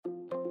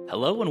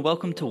Hello and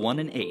welcome to 1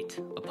 in 8,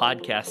 a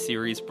podcast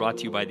series brought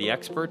to you by the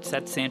experts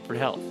at Sanford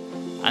Health.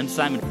 I'm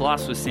Simon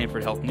Floss with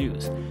Sanford Health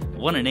News.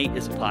 1 in 8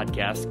 is a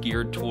podcast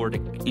geared toward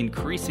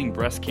increasing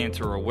breast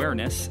cancer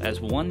awareness, as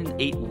 1 in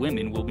 8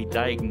 women will be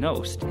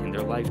diagnosed in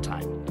their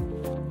lifetime.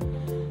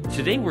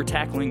 Today we're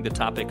tackling the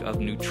topic of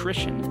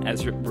nutrition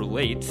as it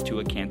relates to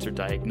a cancer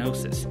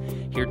diagnosis.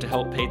 Here to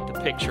help paint the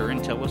picture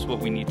and tell us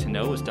what we need to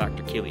know is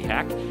Dr. Kaylee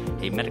Hack,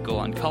 a medical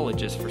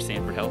oncologist for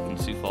Sanford Health in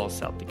Sioux Falls,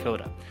 South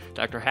Dakota.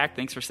 Dr. Hack,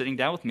 thanks for sitting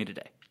down with me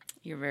today.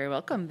 You're very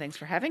welcome. Thanks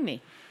for having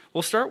me.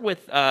 We'll start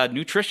with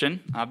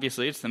nutrition.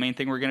 Obviously, it's the main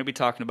thing we're going to be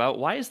talking about.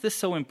 Why is this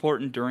so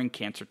important during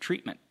cancer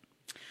treatment?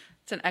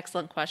 It's an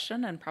excellent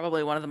question and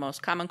probably one of the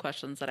most common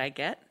questions that I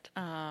get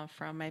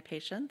from my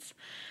patients.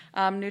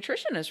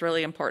 Nutrition is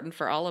really important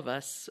for all of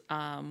us.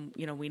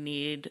 We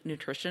need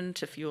nutrition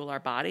to fuel our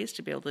bodies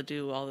to be able to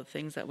do all the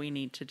things that we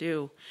need to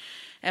do.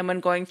 And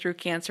when going through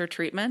cancer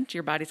treatment,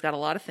 your body's got a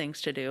lot of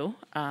things to do.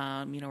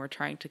 We're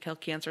trying to kill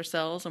cancer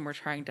cells and we're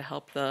trying to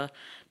help the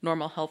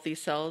normal healthy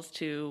cells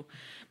to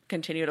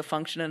continue to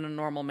function in a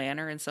normal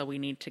manner, and so we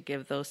need to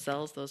give those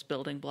cells those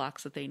building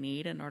blocks that they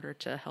need in order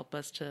to help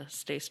us to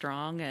stay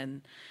strong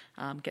and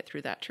get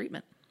through that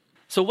treatment.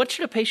 So what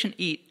should a patient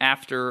eat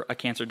after a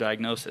cancer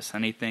diagnosis?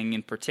 Anything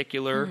in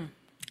particular?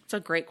 It's a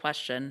great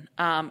question,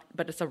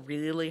 but it's a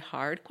really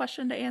hard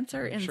question to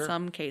answer in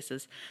some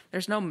cases.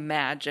 There's no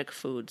magic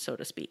food, so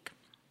to speak.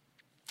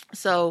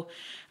 So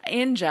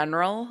in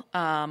general,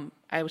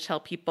 I would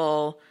tell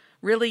people,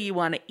 really you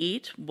want to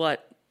eat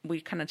what we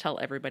kind of tell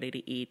everybody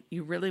to eat.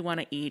 You really want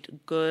to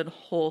eat good,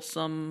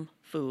 wholesome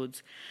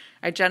foods.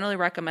 I generally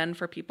recommend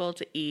for people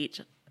to eat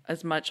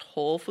as much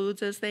whole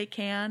foods as they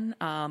can,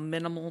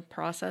 minimal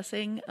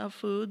processing of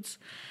foods.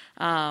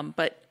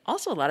 But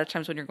also a lot of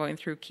times when you're going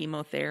through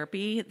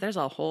chemotherapy, there's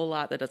a whole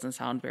lot that doesn't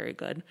sound very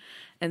good.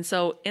 And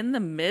so in the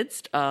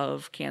midst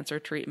of cancer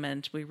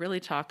treatment, we really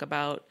talk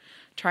about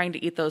trying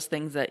to eat those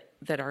things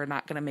that are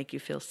not going to make you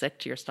feel sick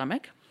to your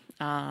stomach.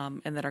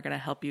 And that are going to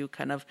help you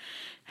kind of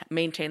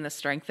maintain the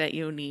strength that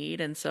you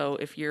need. And so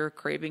if you're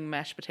craving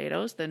mashed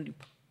potatoes, then you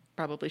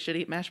probably should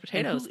eat mashed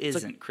potatoes. And who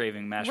isn't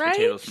craving mashed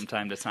potatoes from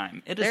time to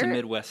time? It is a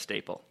Midwest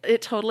staple.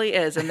 It totally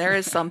is. And there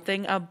is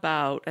something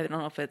about, I don't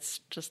know if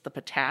it's just the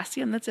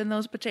potassium that's in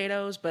those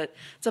potatoes, but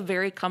it's a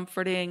very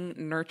comforting,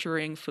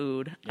 nurturing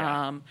food.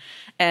 Yeah.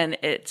 And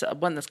it's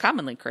one that's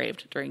commonly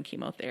craved during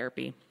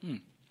chemotherapy.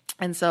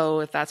 And so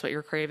if that's what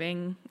you're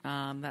craving,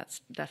 that's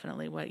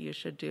definitely what you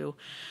should do.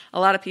 A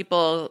lot of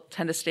people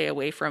tend to stay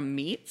away from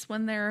meats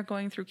when they're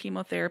going through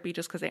chemotherapy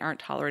just because they aren't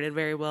tolerated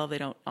very well. They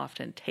don't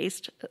often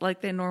taste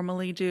like they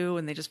normally do,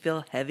 and they just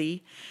feel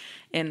heavy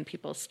in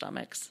people's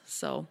stomachs.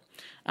 So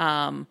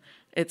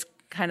it's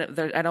kind of,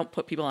 I don't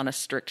put people on a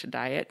strict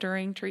diet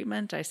during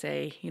treatment. I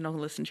say,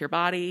 listen to your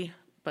body,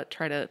 but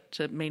try to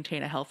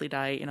maintain a healthy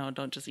diet.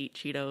 Don't just eat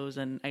Cheetos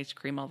and ice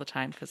cream all the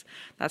time, because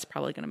that's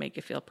probably going to make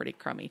you feel pretty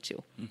crummy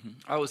too. Mm-hmm.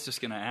 I was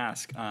just going to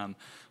ask,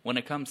 when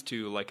it comes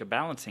to like a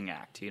balancing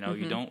act, you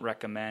don't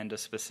recommend a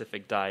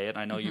specific diet.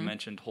 I know you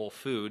mentioned whole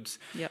foods.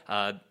 Yep.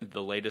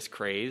 The latest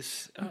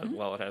craze,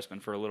 well, it has been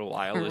for a little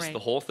while, is the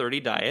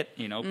Whole30 diet.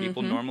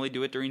 People normally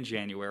do it during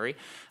January.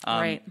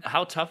 Right.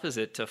 How tough is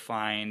it to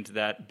find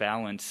that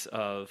balance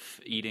of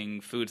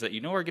eating foods that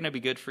are going to be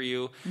good for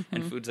you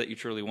and foods that you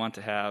truly want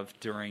to have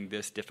during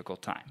this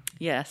difficult time?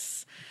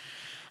 Yes.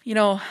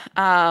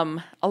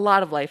 A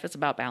lot of life is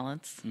about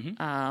balance,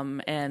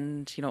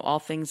 and, all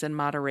things in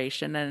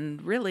moderation.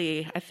 And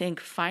really, I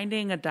think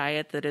finding a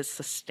diet that is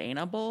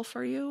sustainable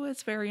for you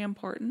is very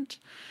important.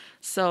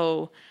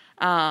 So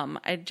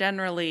I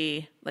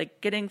generally,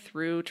 getting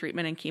through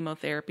treatment and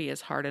chemotherapy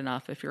is hard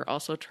enough. If you're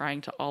also trying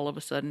to all of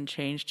a sudden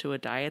change to a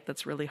diet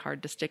that's really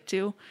hard to stick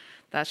to,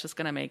 that's just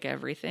going to make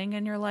everything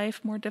in your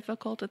life more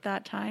difficult at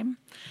that time.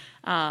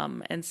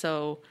 And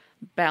so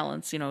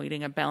balance,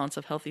 eating a balance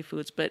of healthy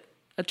foods, but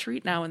a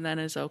treat now and then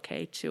is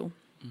okay too.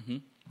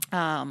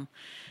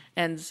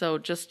 And so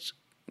just,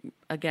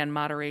 again,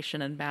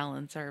 moderation and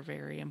balance are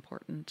very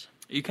important.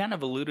 You kind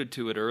of alluded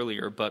to it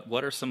earlier, but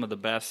what are some of the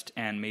best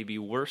and maybe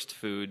worst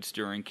foods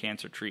during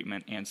cancer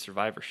treatment and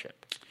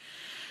survivorship?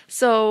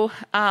 So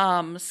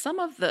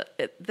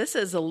this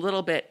is a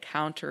little bit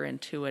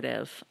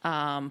counterintuitive.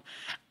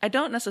 I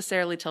don't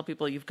necessarily tell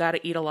people you've got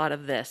to eat a lot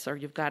of this or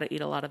you've got to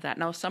eat a lot of that.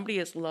 Now, if somebody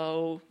is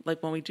low,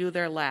 like when we do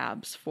their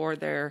labs for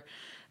their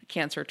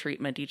cancer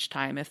treatment each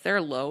time, if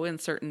they're low in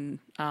certain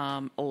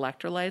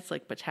electrolytes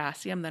like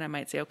potassium, then I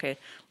might say, okay,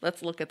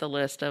 let's look at the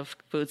list of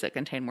foods that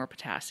contain more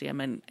potassium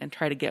and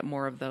try to get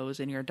more of those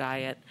in your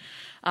diet.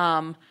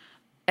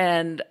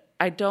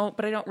 I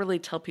don't really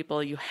tell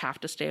people you have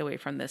to stay away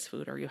from this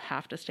food or you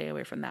have to stay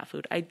away from that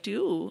food. I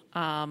do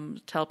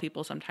tell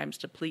people sometimes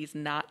to please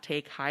not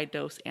take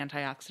high-dose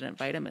antioxidant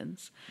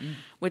vitamins,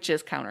 which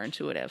is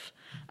counterintuitive.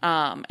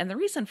 And the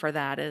reason for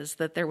that is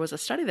that there was a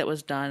study that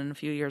was done a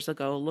few years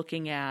ago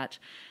looking at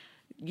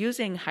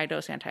using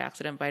high-dose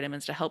antioxidant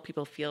vitamins to help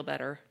people feel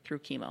better through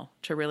chemo,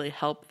 to really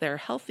help their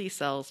healthy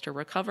cells to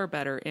recover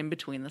better in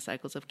between the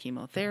cycles of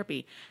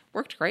chemotherapy.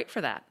 Worked great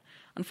for that.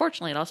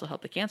 Unfortunately, it also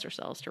helped the cancer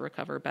cells to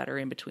recover better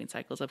in between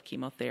cycles of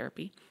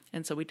chemotherapy.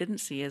 And so we didn't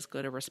see as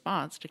good a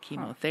response to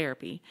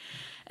chemotherapy.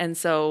 And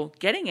so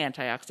getting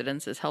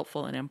antioxidants is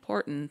helpful and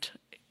important,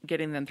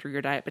 getting them through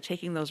your diet, but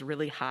taking those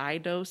really high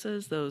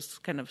doses, those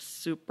kind of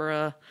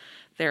supra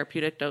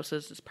therapeutic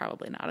doses, is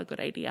probably not a good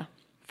idea.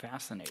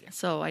 Fascinating.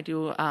 So I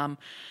do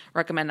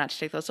recommend not to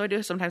take those. So I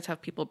do sometimes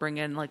have people bring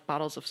in like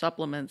bottles of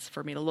supplements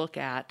for me to look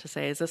at to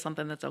say, is this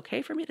something that's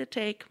okay for me to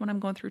take when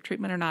I'm going through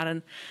treatment or not?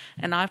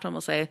 And I often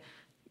will say,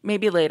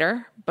 maybe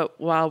later,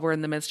 but while we're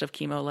in the midst of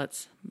chemo,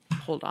 let's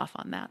hold off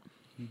on that.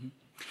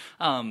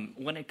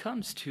 Mm-hmm. When it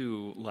comes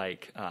to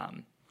like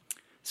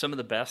some of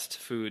the best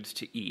foods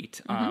to eat,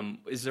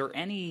 is there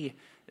any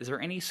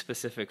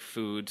specific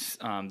foods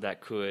that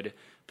could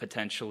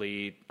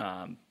potentially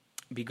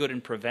be good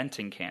in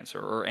preventing cancer,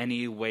 or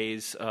any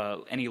ways,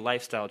 any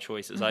lifestyle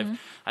choices?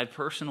 I've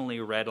personally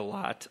read a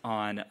lot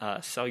on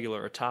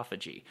cellular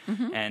autophagy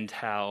and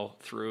how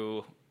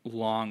through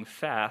long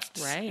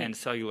fasts and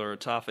cellular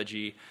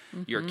autophagy,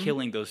 you're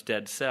killing those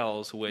dead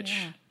cells, which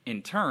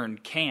in turn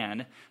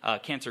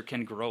cancer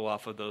can grow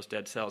off of those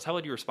dead cells. How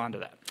would you respond to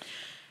that?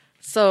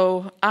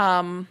 So,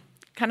 kind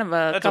of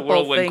a That's couple a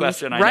whirlwind things.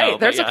 question, I right. know.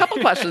 There's a couple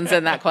questions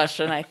in that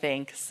question, I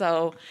think.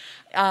 So,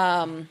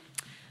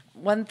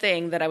 one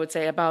thing that I would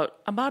say about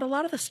a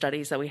lot of the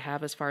studies that we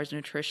have as far as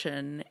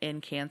nutrition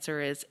in cancer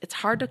is it's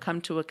hard to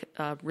come to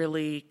a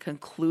really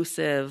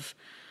conclusive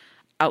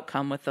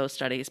outcome with those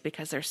studies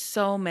because there's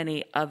so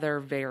many other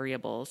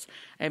variables.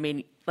 I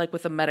mean, like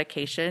with a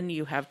medication,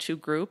 you have two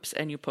groups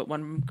and you put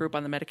one group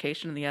on the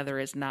medication and the other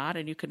is not,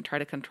 and you can try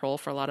to control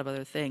for a lot of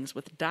other things.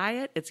 With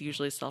diet, it's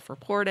usually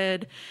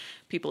self-reported.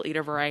 People eat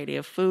a variety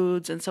of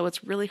foods, and so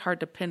it's really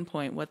hard to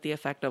pinpoint what the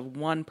effect of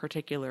one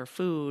particular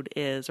food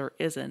is or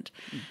isn't.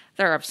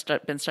 There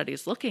have been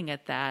studies looking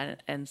at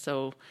that, and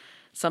so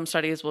some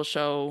studies will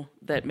show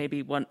that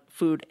maybe one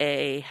food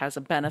A has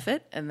a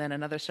benefit, and then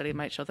another study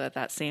might show that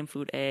that same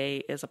food A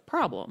is a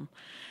problem.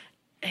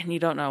 And you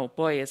don't know,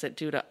 boy, is it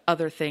due to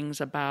other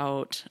things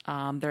about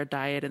their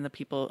diet and the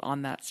people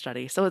on that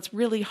study. So it's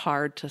really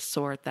hard to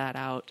sort that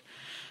out.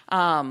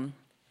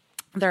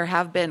 There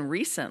have been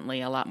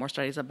recently a lot more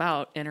studies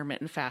about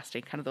intermittent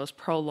fasting, kind of those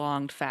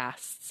prolonged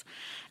fasts,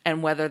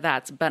 and whether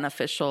that's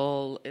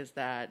beneficial, is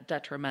that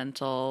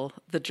detrimental?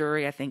 The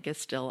jury, I think, is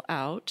still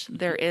out.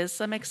 There is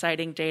some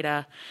exciting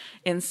data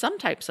in some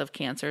types of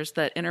cancers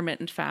that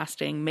intermittent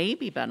fasting may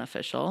be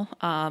beneficial.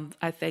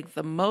 I think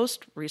the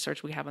most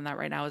research we have on that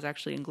right now is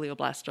actually in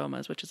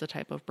glioblastomas, which is a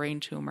type of brain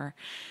tumor.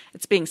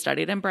 It's being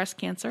studied in breast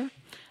cancer.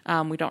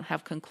 We don't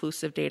have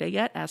conclusive data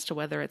yet as to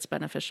whether it's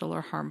beneficial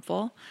or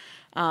harmful.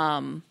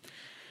 So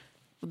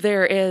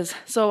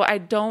I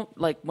don't,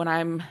 like when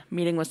I'm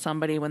meeting with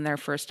somebody when they're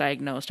first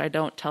diagnosed, I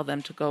don't tell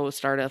them to go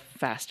start a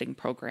fasting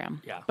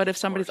program. Yeah, but if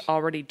somebody's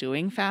already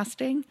doing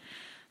fasting,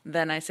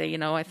 then I say,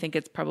 I think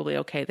it's probably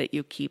okay that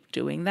you keep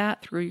doing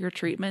that through your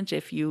treatment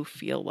if you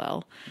feel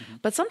well.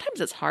 But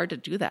sometimes it's hard to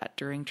do that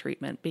during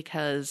treatment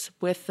because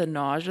with the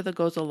nausea that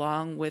goes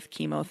along with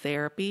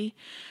chemotherapy,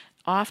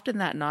 often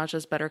that nausea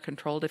is better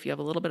controlled if you have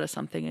a little bit of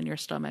something in your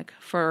stomach.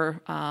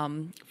 For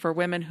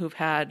women who've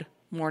had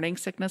morning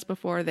sickness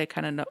before, they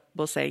kind of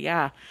will say,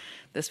 yeah,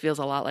 this feels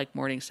a lot like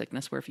morning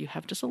sickness, where if you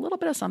have just a little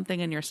bit of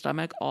something in your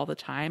stomach all the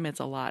time, it's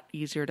a lot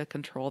easier to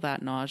control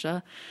that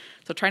nausea.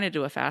 So trying to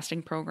do a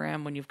fasting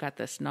program when you've got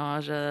this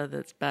nausea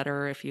that's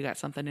better if you got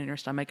something in your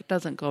stomach, it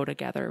doesn't go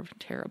together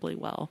terribly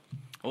well.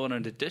 Well, and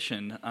in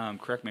addition,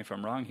 correct me if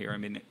I'm wrong here, I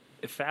mean,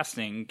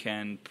 fasting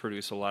can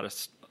produce a lot of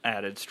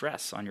added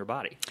stress on your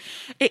body.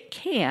 It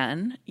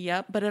can,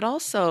 yep, but it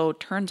also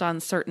turns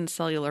on certain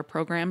cellular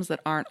programs that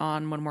aren't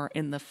on when we're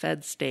in the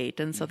fed state.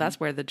 And so that's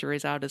where the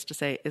jury's out, is to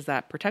say, is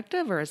that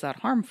protective or is that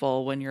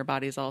harmful when your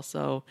body's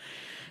also...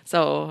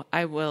 So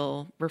I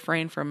will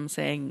refrain from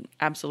saying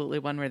absolutely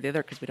one way or the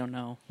other because we don't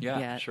know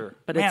yet. Sure.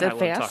 But Man, it's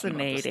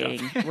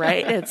fascinating,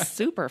 right? It's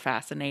super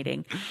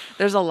fascinating.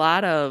 There's a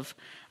lot of...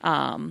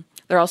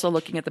 they're also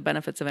looking at the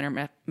benefits of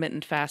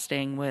intermittent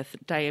fasting with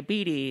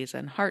diabetes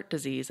and heart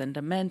disease and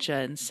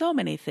dementia and so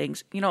many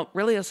things.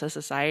 Really as a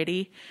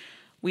society,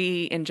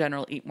 we in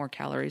general eat more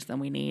calories than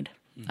we need.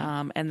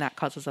 And that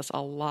causes us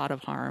a lot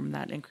of harm.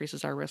 That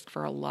increases our risk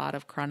for a lot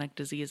of chronic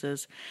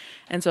diseases.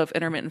 And so if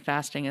intermittent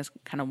fasting is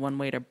kind of one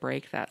way to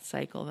break that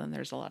cycle, then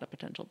there's a lot of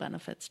potential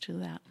benefits to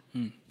that.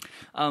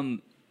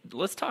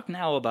 Let's talk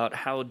now about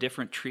how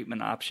different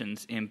treatment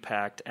options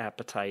impact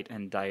appetite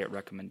and diet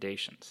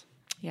recommendations.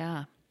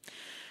 Yeah.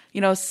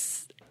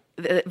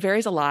 It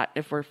varies a lot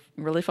if we're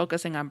really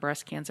focusing on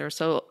breast cancer.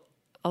 So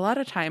a lot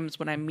of times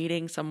when I'm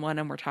meeting someone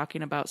and we're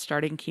talking about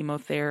starting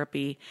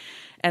chemotherapy,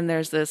 and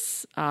there's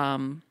this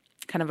kind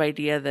of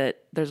idea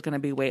that there's going to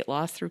be weight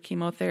loss through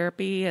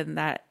chemotherapy, and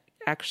that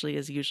actually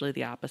is usually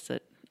the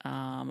opposite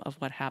of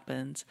what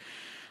happens.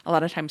 A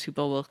lot of times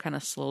people will kind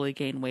of slowly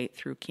gain weight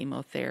through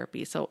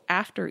chemotherapy. So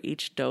after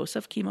each dose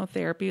of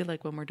chemotherapy,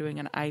 like when we're doing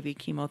an IV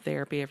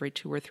chemotherapy every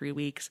 2 or 3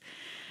 weeks,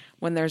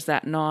 when there's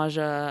that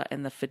nausea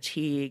and the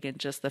fatigue and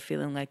just the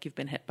feeling like you've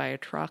been hit by a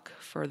truck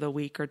for the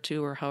week or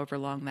two or however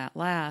long that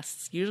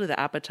lasts, usually the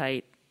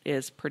appetite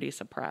is pretty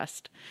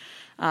suppressed.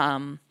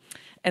 And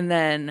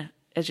then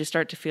as you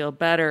start to feel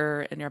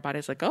better and your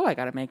body's like, oh, I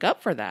got to make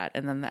up for that.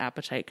 And then the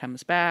appetite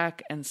comes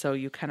back. And so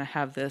you kind of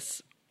have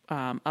this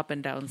up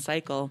and down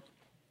cycle.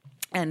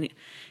 And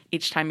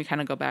each time you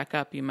kind of go back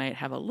up, you might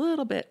have a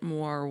little bit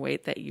more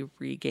weight that you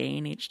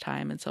regain each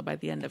time. And so by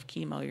the end of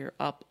chemo, you're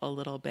up a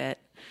little bit.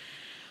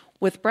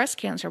 With breast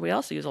cancer, we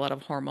also use a lot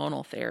of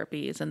hormonal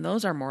therapies, and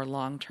those are more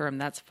long-term.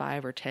 That's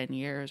 5 or 10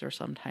 years or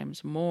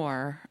sometimes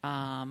more,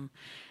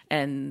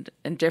 and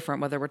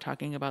different, whether we're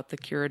talking about the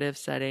curative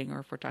setting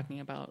or if we're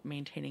talking about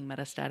maintaining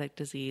metastatic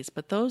disease.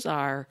 But those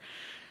are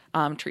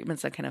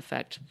treatments that can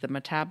affect the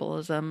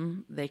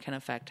metabolism. They can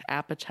affect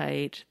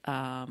appetite,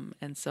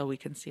 and so we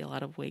can see a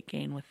lot of weight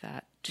gain with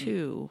that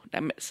too.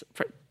 Not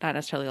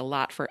necessarily a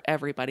lot for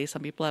everybody.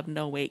 Some people have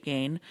no weight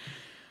gain.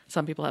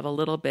 Some people have a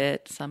little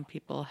bit. Some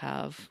people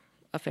have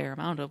a fair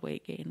amount of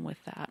weight gain with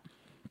that.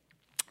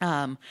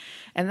 And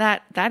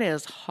that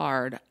is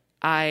hard.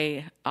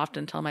 I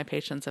often tell my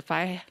patients, if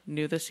I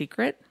knew the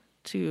secret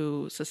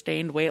to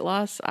sustained weight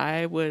loss,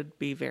 I would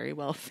be very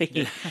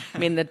wealthy. I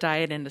mean, the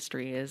diet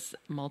industry is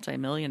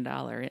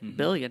multi-million-dollar,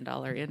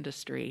 billion-dollar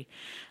industry,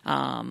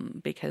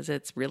 because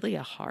it's really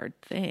a hard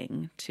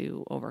thing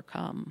to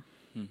overcome.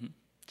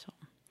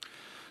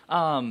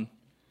 So,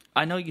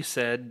 I know you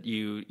said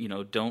you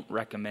don't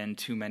recommend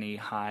too many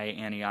high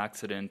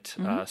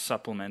antioxidant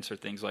supplements or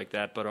things like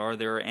that, but are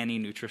there any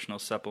nutritional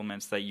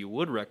supplements that you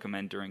would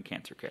recommend during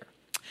cancer care?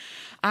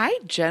 I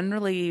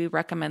generally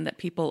recommend that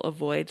people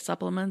avoid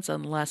supplements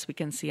unless we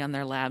can see on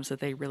their labs that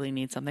they really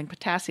need something.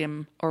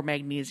 Potassium or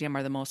magnesium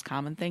are the most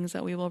common things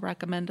that we will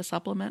recommend to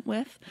supplement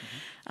with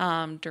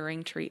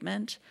during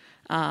treatment.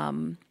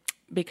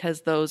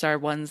 Because those are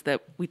ones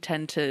that we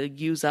tend to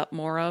use up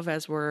more of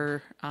as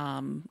we're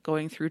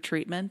going through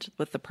treatment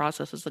with the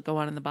processes that go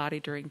on in the body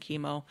during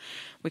chemo.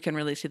 We can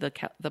really see the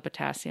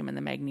potassium and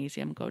the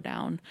magnesium go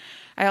down.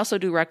 I also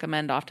do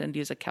recommend often to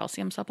use a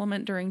calcium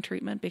supplement during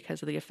treatment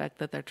because of the effect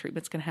that their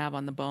treatments can have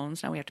on the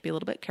bones. Now we have to be a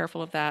little bit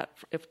careful of that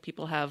if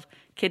people have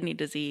kidney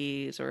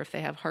disease or if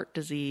they have heart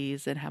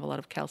disease and have a lot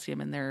of calcium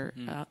in their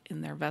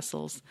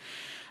vessels.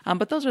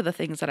 But those are the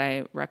things that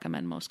I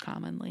recommend most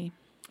commonly.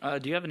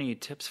 Do you have any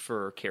tips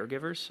for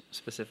caregivers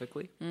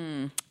specifically?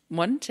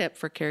 One tip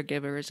for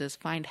caregivers is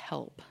find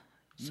help.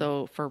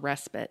 So for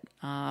respite,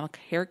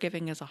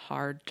 caregiving is a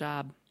hard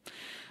job.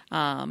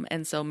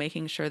 And so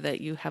making sure that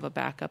you have a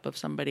backup of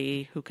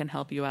somebody who can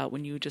help you out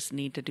when you just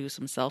need to do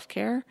some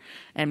self-care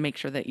and make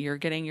sure that you're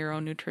getting your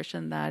own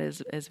nutrition, that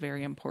is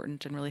very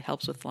important and really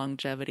helps with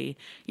longevity.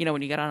 You know,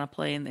 when you get on a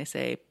plane, they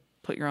say,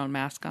 put your own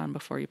mask on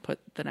before you put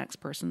the next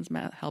person's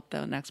help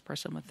the next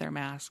person with their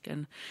mask.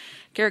 And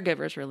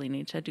caregivers really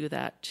need to do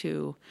that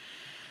too.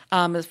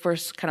 As for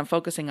kind of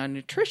focusing on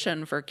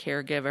nutrition for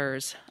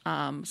caregivers,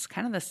 it's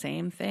kind of the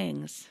same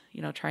things,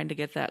 trying to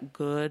get that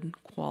good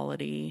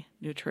quality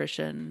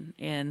nutrition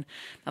in.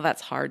 Now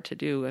that's hard to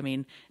do. I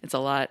mean, it's a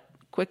lot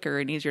quicker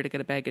and easier to get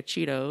a bag of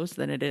Cheetos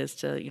than it is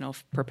to,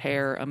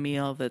 prepare a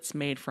meal that's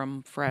made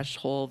from fresh,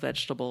 whole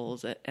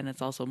vegetables. And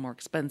it's also more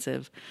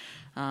expensive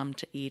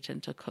to eat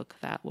and to cook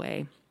that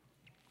way.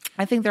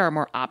 I think there are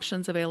more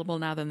options available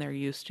now than there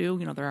used to.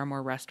 There are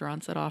more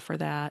restaurants that offer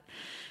that.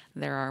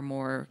 There are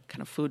more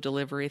kind of food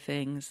delivery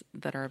things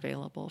that are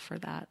available for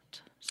that.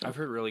 So. I've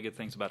heard really good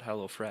things about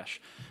HelloFresh.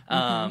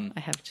 I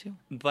have too.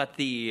 But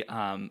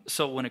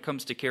so when it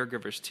comes to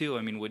caregivers too,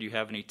 I mean, would you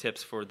have any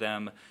tips for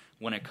them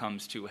when it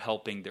comes to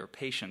helping their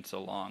patients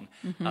along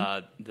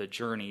the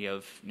journey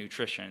of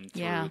nutrition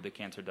through the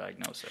cancer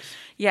diagnosis?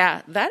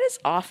 Yeah,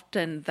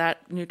 that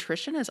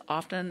nutrition is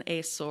often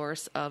a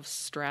source of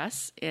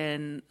stress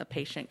in a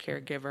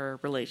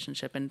patient-caregiver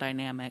relationship and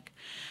dynamic.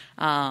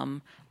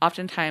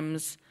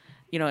 Oftentimes,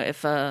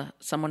 if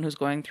someone who's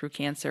going through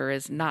cancer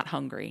is not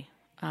hungry,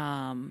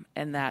 and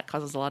that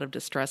causes a lot of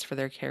distress for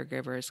their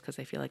caregivers because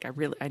they feel like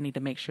I need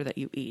to make sure that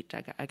you eat.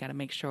 I got to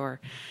make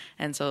sure.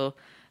 And so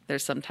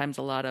there's sometimes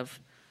a lot of,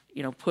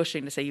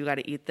 pushing to say you got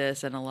to eat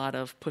this and a lot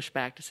of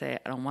pushback to say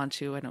I don't want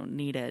to, I don't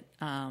need it.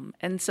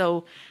 And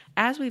so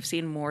as we've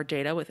seen more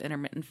data with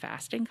intermittent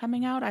fasting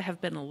coming out, I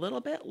have been a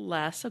little bit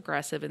less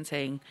aggressive in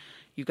saying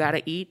you got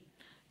to eat,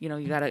 you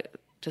got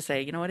to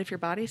say, if your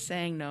body's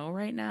saying no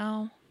right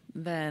now,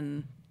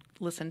 then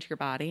listen to your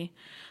body.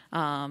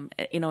 And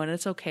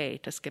it's okay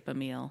to skip a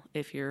meal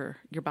if your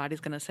body's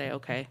going to say,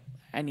 okay,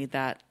 I need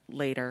that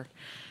later.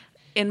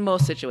 In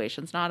most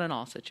situations, not in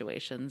all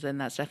situations.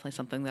 And that's definitely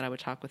something that I would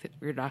talk with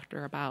your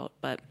doctor about,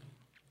 but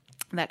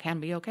that can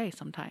be okay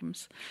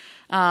sometimes.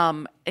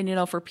 And,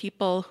 for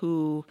people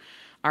who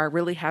are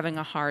really having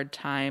a hard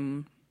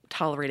time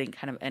tolerating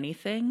kind of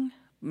anything,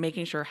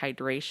 making sure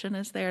hydration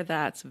is there,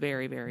 that's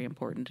very, very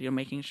important.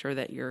 Making sure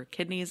that your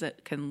kidneys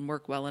can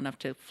work well enough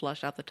to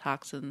flush out the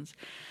toxins,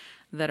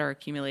 that are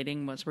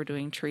accumulating as we're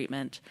doing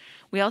treatment.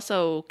 We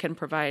also can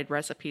provide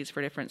recipes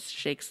for different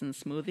shakes and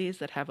smoothies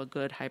that have a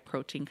good high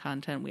protein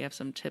content. We have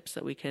some tips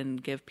that we can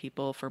give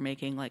people for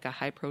making like a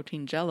high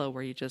protein Jell-O,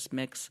 where you just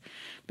mix,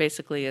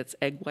 basically it's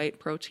egg white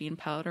protein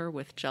powder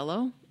with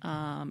Jell-O,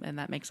 and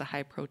that makes a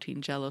high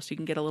protein Jell-O. So you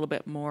can get a little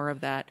bit more of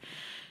that,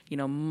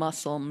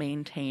 muscle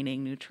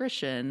maintaining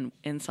nutrition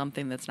in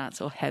something that's not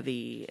so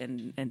heavy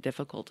and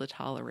difficult to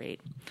tolerate.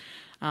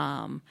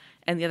 And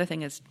the other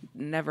thing is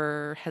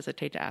never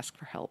hesitate to ask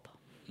for help.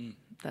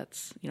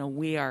 That's,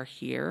 we are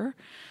here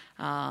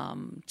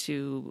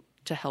to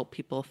help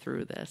people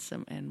through this.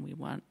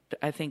 And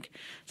I think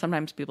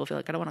sometimes people feel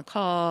like, I don't want to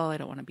call, I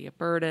don't want to be a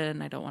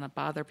burden, I don't want to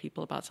bother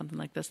people about something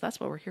like this. That's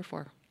what we're here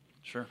for.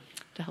 Sure.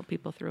 To help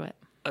people through it.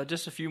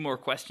 Just a few more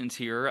questions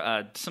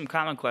here. Some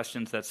common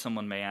questions that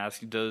someone may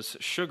ask. Does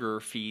sugar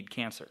feed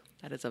cancer?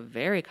 That is a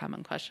very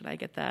common question. I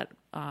get that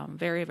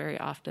very, very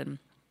often.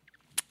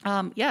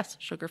 Yes,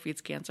 sugar feeds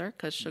cancer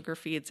because sugar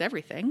feeds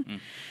everything.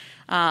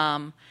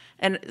 And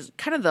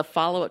kind of the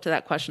follow-up to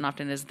that question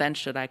often is, then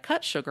should I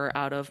cut sugar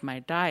out of my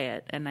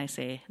diet? And I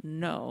say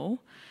no.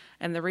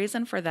 And the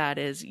reason for that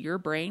is your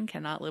brain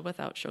cannot live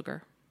without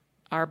sugar.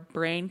 Our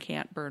brain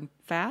can't burn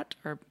fat.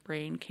 Our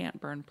brain can't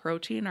burn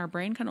protein. Our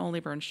brain can only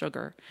burn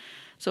sugar.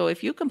 So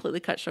if you completely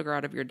cut sugar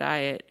out of your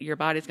diet, your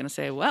body's going to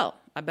say, well,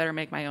 I better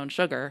make my own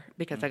sugar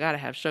because I got to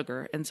have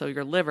sugar. And so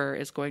your liver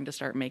is going to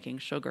start making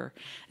sugar.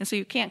 And so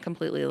you can't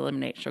completely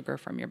eliminate sugar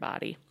from your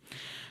body.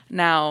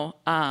 Now,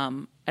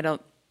 I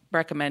don't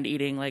recommend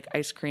eating like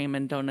ice cream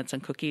and donuts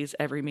and cookies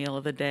every meal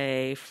of the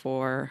day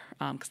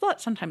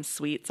because sometimes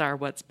sweets are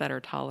what's better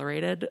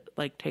tolerated,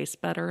 like taste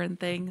better and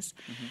things.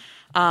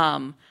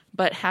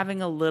 But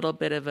having a little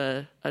bit of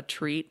a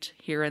treat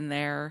here and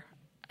there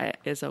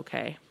is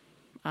okay.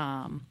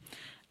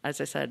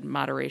 As I said,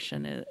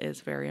 moderation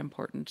is very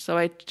important. So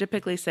I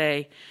typically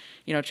say,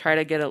 try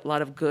to get a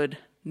lot of good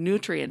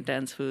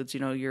nutrient-dense foods.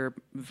 Your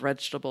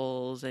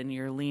vegetables and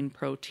your lean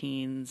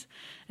proteins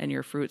and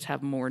your fruits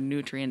have more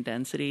nutrient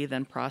density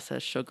than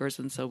processed sugars,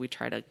 and so we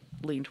try to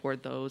lean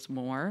toward those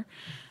more.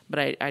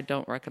 But I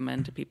don't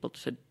recommend to people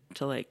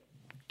to like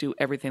do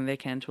everything they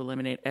can to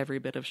eliminate every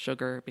bit of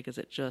sugar because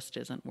it just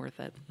isn't worth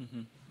it.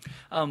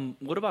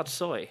 What about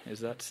soy?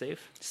 Is that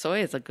safe?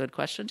 Soy is a good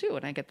question too,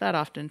 and I get that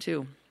often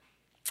too.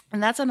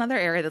 And that's another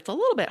area that's a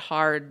little bit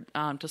hard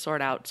to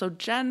sort out. So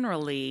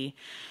generally,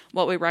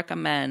 what we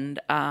recommend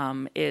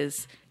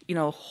is,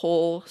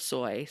 whole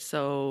soy,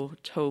 so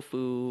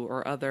tofu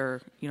or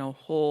other,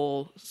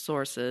 whole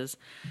sources.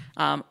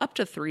 Up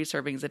to 3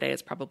 servings a day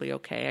is probably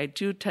okay. I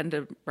do tend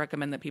to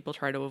recommend that people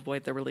try to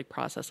avoid the really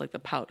processed, like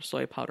the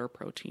soy powder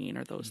protein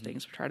or those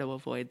things. We try to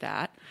avoid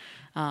that.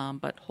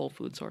 But whole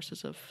food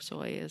sources of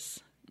soy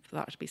is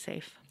thought to be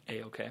safe.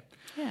 A-okay.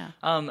 Yeah.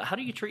 How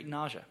do you treat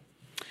nausea?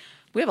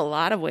 We have a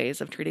lot of ways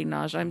of treating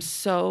nausea. I'm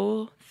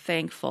so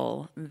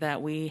thankful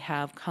that we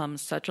have come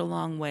such a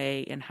long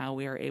way in how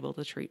we are able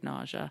to treat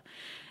nausea.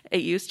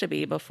 It used to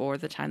be before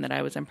the time that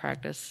I was in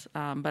practice,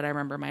 but I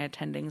remember my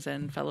attendings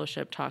and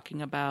fellowship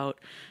talking about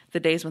the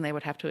days when they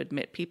would have to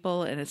admit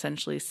people and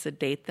essentially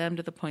sedate them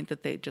to the point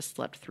that they just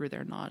slept through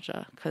their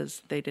nausea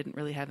because they didn't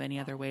really have any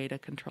other way to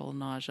control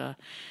nausea.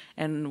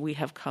 And we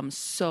have come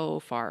so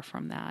far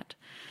from that.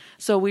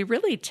 So we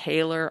really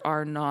tailor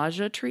our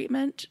nausea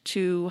treatment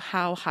to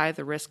how high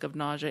the risk of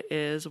nausea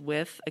is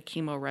with a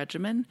chemo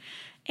regimen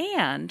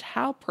and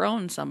how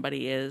prone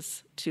somebody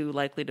is to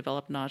likely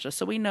develop nausea.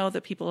 So we know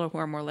that people who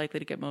are more likely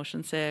to get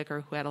motion sick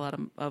or who had a lot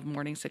of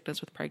morning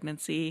sickness with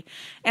pregnancy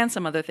and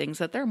some other things,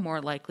 that they're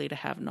more likely to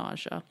have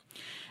nausea.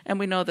 And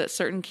we know that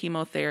certain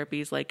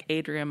chemotherapies like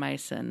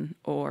adriamycin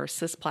or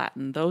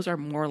cisplatin, those are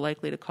more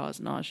likely to cause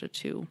nausea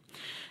too.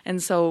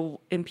 And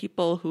so in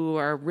people who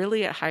are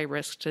really at high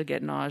risk to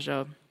get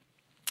nausea,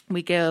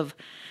 we give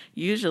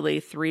usually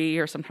 3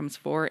 or sometimes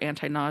 4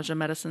 anti-nausea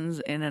medicines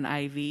in an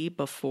IV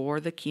before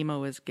the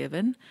chemo is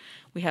given.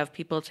 We have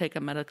people take a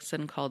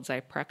medicine called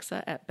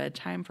Zyprexa at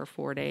bedtime for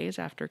 4 days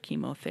after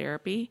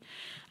chemotherapy.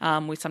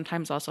 We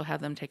sometimes also have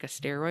them take a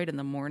steroid in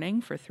the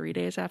morning for 3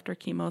 days after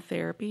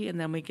chemotherapy, and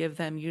then we give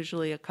them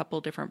usually a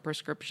couple different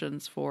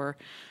prescriptions for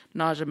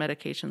nausea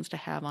medications to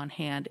have on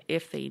hand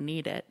if they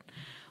need it.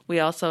 We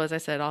also, as I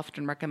said,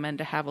 often recommend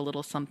to have a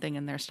little something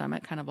in their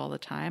stomach kind of all the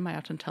time. I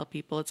often tell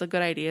people it's a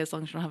good idea, as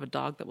long as you don't have a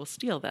dog that will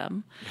steal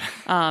them,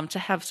 to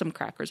have some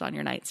crackers on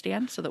your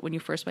nightstand so that when you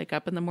first wake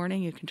up in the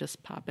morning, you can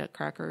just pop a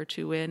cracker or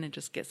 2 in and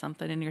just get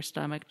something in your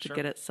stomach to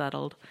get it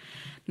settled.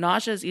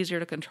 Nausea is easier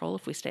to control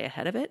if we stay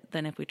ahead of it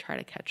than if we try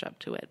to catch up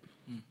to it.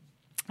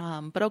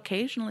 But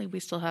occasionally we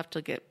still have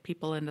to get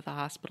people into the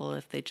hospital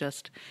if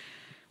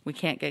we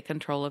can't get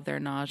control of their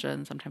nausea,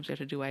 and sometimes we have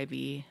to do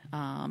IV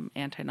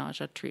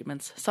anti-nausea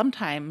treatments.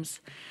 Sometimes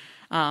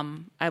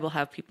I will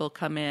have people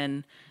come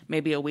in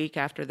maybe a week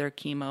after their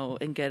chemo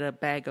and get a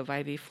bag of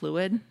IV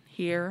fluid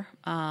here,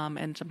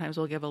 and sometimes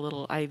we'll give a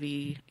little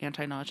IV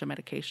anti-nausea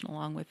medication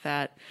along with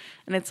that.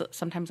 And it's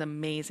sometimes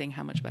amazing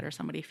how much better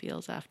somebody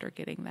feels after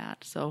getting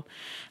that. So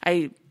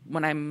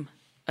when I'm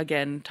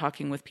again,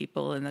 talking with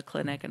people in the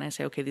clinic, and I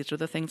say, okay, these are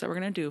the things that we're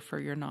going to do for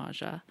your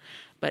nausea.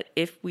 But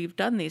if we've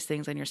done these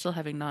things and you're still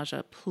having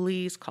nausea,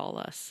 please call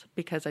us,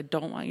 because I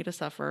don't want you to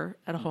suffer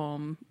at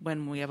home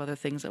when we have other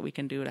things that we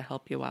can do to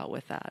help you out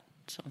with that.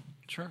 So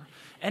sure.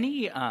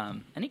 Any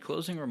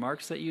closing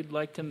remarks that you'd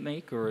like to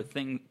make, or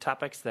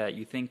topics that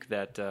you think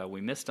that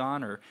we missed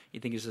on, or you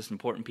think is just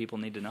important people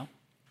need to know?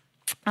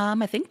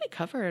 I think we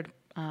covered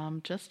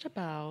just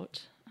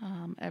about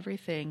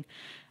everything.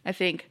 I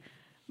think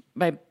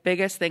my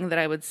biggest thing that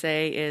I would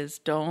say is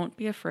don't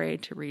be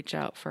afraid to reach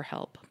out for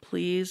help.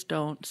 Please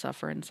don't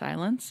suffer in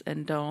silence,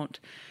 and don't,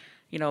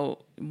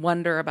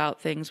 wonder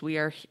about things. We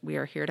are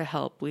here to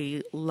help.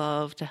 We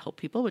love to help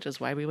people, which is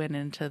why we went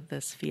into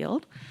this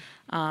field.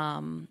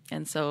 And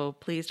so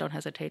please don't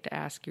hesitate to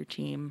ask your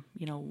team,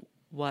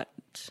 what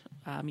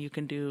you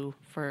can do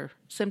for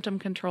symptom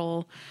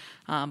control,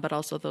 but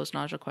also those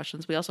nausea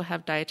questions. We also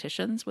have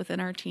dietitians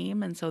within our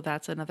team, and so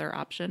that's another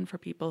option for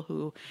people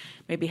who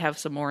maybe have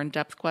some more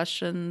in-depth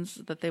questions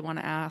that they want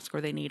to ask,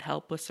 or they need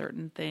help with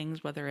certain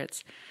things, whether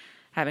it's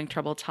having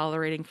trouble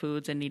tolerating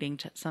foods and needing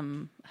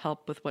some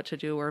help with what to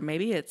do, or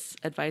maybe it's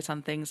advice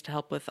on things to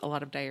help with a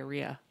lot of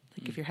diarrhea.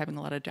 Like if you're having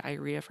a lot of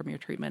diarrhea from your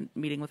treatment,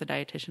 meeting with a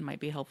dietitian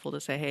might be helpful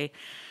to say, hey,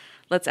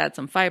 let's add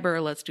some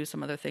fiber. Let's do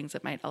some other things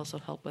that might also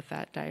help with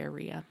that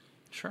diarrhea.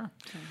 Sure.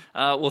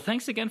 Well,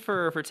 thanks again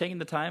for taking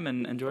the time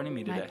and joining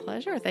me today. My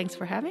pleasure. Thanks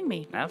for having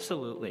me.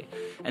 Absolutely.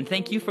 And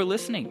thank you for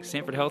listening.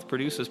 Sanford Health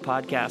produces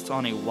podcasts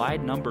on a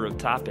wide number of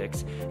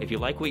topics. If you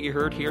like what you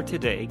heard here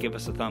today, give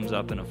us a thumbs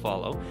up and a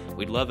follow.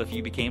 We'd love if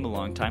you became a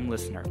longtime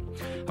listener.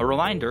 A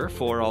reminder,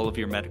 for all of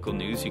your medical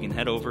news, you can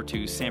head over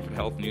to Sanford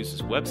Health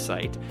News'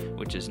 website,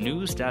 which is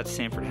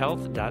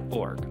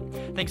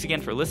news.sanfordhealth.org. Thanks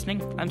again for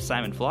listening. I'm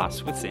Simon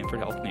Floss with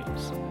Sanford Health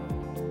News.